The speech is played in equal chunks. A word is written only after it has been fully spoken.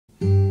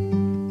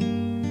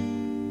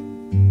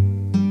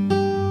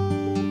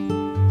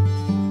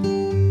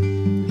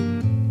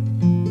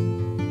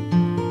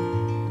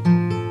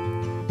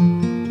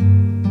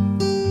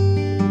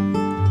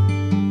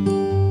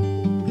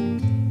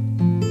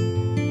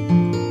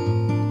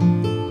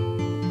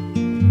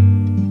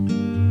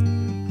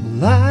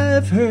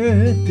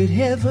heard that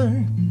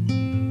heaven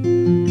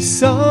is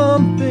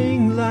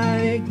something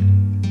like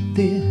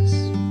this.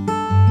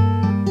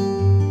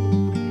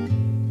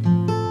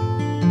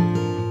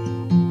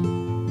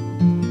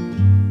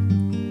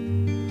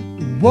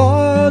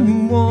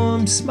 One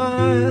warm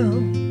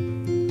smile,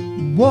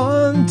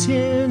 one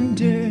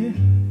tender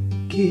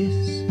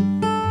kiss.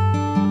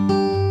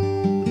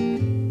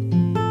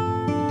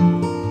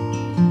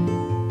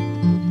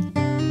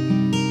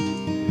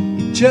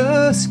 It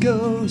just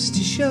goes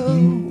to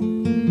show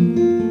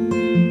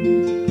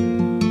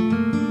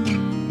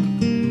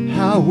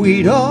how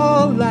we'd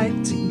all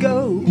like to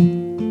go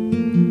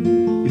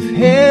if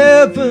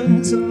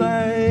heaven's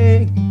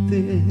like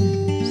this.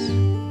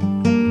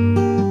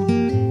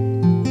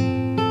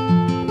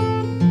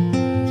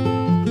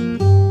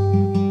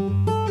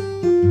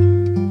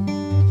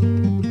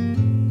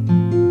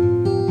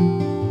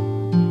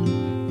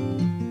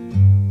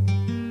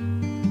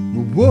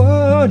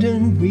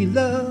 Wouldn't we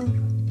love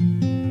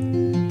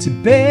to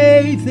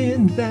bathe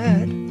in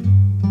that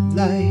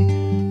light?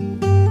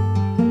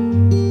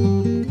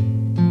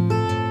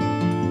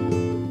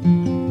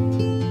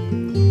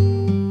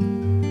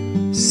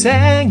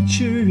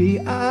 Sanctuary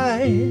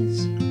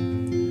eyes,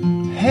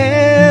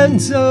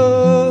 hands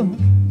of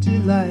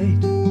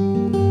delight.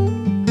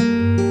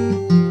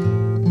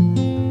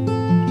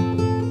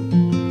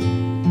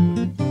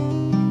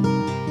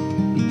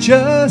 It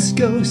just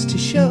goes to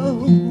show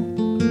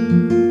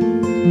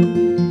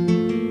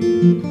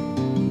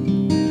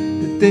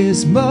that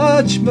there's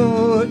much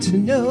more to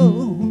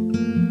know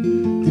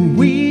than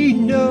we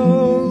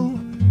know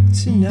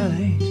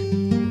tonight.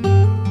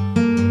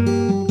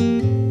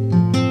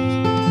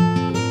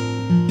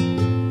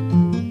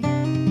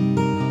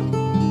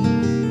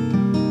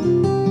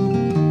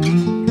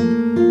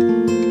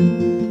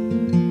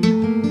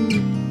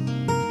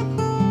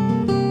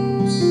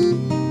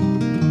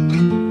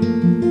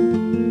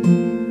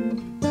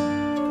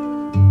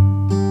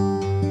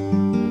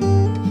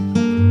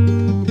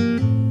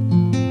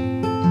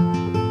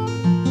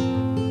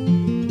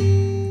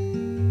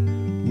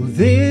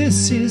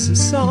 This is a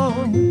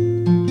song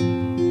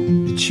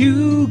that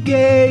you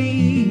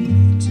gave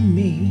to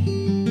me.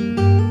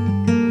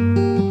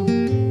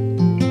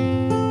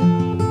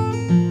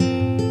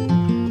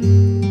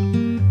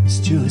 It's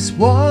just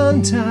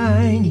one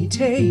tiny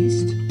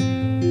taste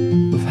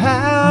of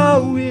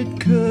how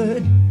it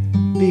could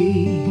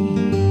be.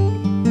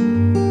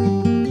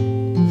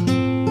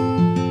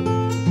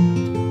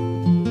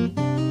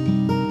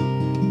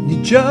 And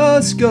it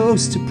just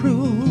goes to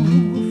prove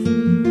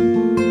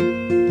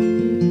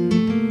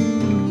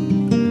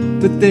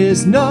that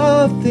there's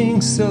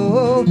nothing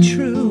so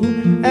true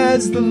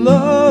as the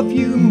love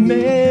you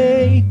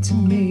made to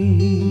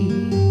me.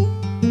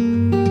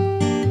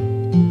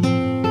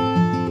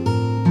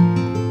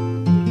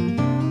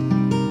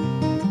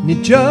 And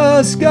it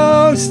just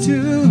goes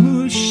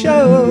to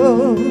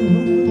show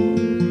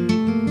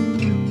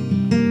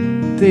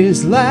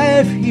there's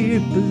life here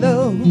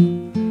below,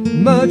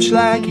 much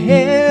like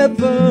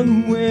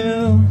heaven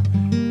will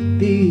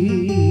be.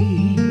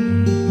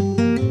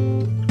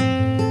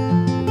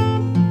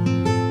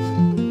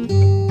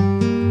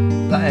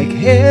 Like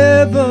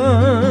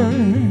heaven